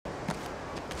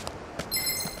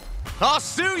I'll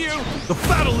sue you! The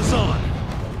battle is on!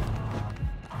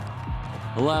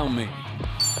 Allow me.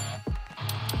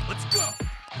 Let's go!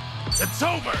 It's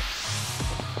over!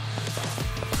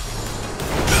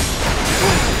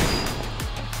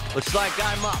 Looks like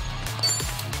I'm up.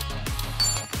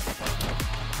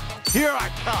 Here I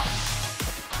come.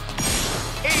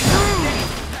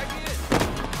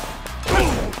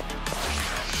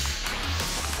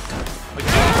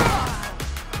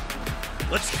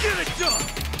 Let's get it done!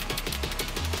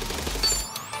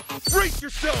 Brace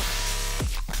yourself!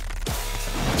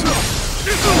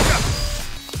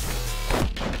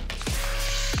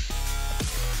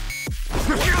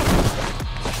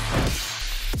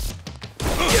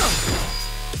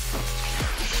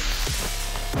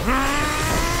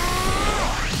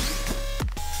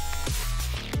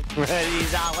 Ready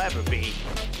as I'll ever be.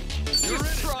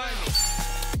 Just try me!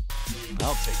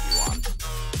 I'll take you on.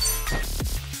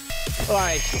 All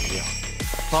right.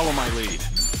 Follow my lead.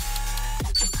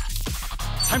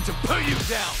 Time to put you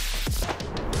down!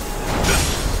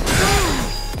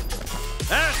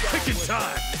 Ass kicking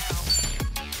time!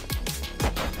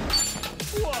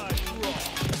 What's wrong?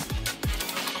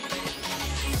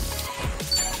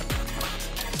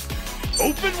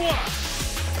 Open wide!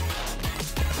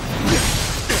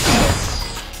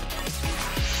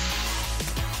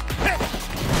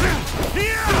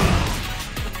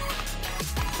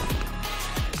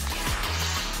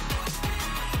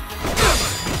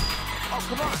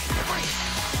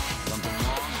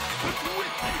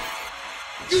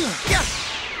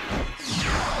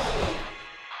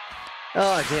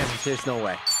 Oh, damn it. There's no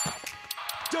way.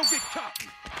 Don't get cocky!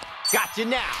 Got you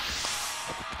now.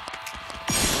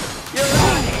 You're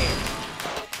out of here.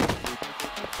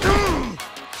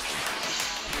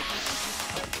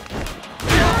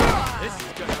 This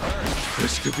is gonna hurt.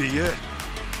 This could be it.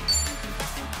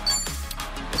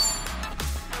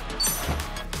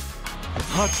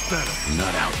 Much better.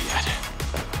 Not out yet.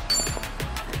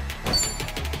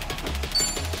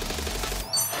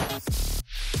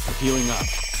 Healing up.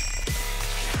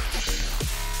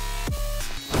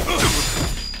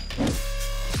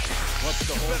 What's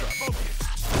the hold up?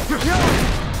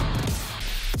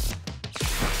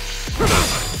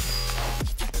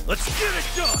 Let's get it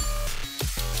done!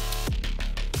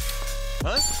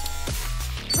 Huh?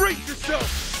 Brace yourself!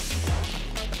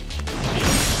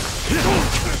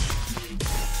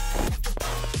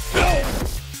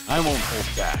 I won't hold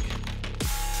back.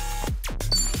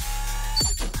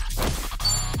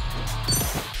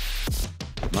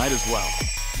 Might as well.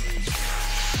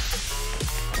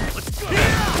 Let's go!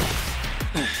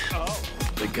 Oh.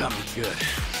 They got me good.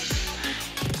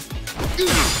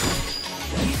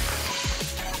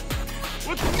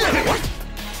 What's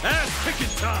ass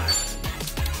kicking time!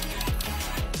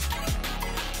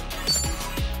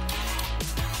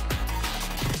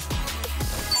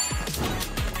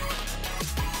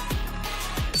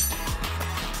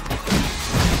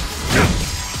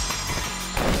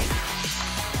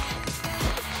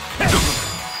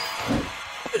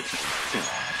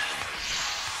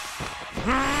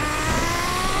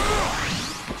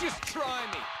 Just try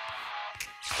me!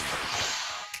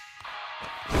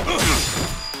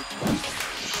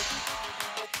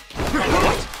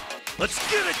 Let's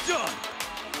get it done!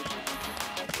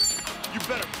 You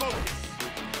better focus!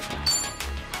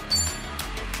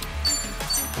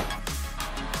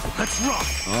 Let's rock!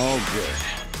 All good.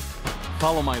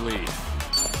 Follow my lead.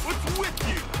 What's with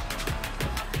you?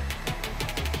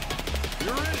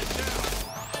 You're in it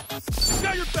now!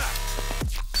 Now you're back!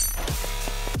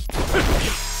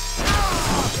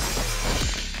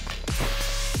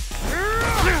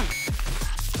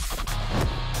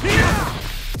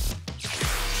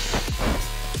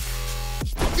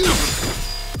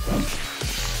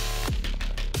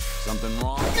 Something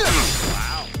wrong?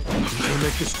 Wow! Better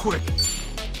make this quick!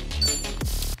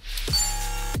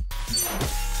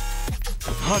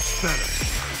 Much better!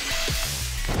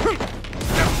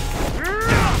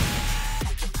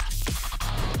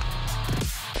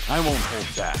 I won't hold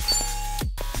back.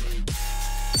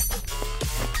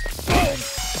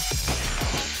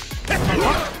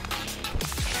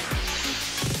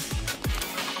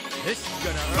 This is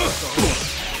gonna hurt so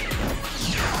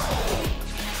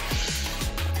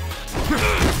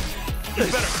you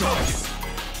better focus!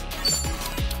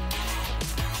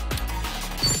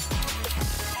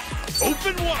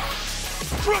 Open wide!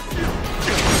 Trust you!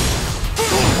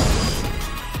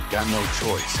 Got no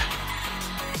choice.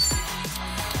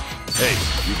 Hey,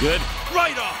 you good?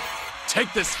 Right on!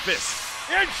 Take this fist.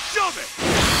 And shove it!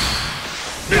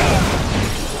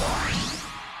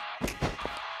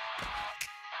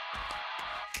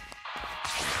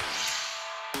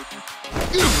 I'm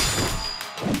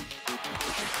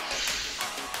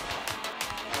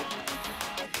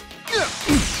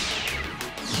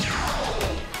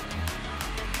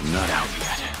not out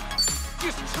yet.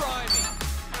 Just try me.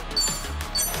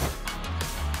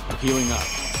 Healing up.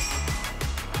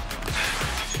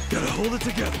 Gotta hold it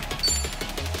together.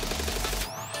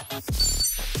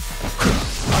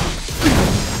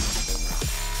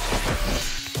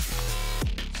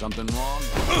 Something wrong?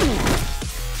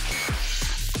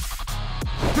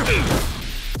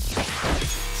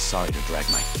 Sorry to drag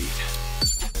my feet.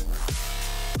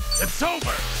 It's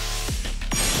over.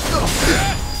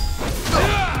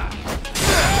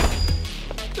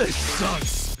 This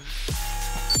sucks.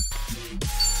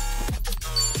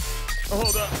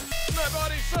 Hold up. My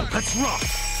body sucks. Let's rock.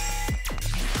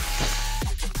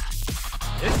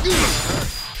 It's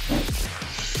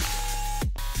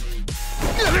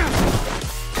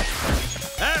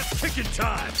ass kicking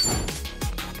time.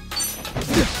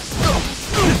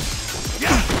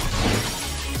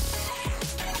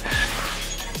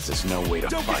 There's no way to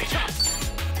fight.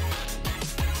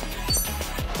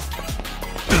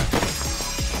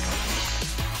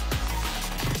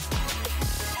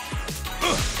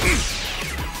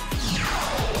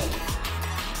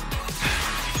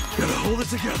 Gotta hold it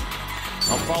together.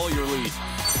 I'll follow your lead.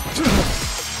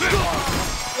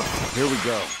 Here we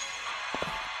go.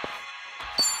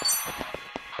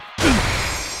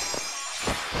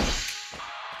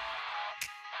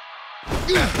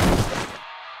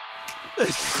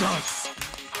 This sucks.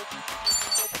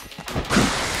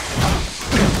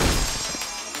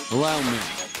 Allow me.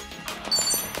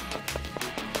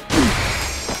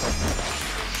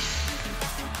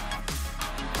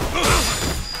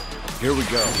 Here we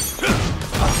go.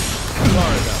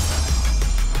 Sorry about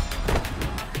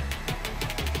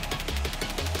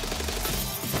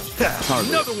that. Hardly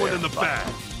Another one fair in the fight.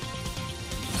 bag.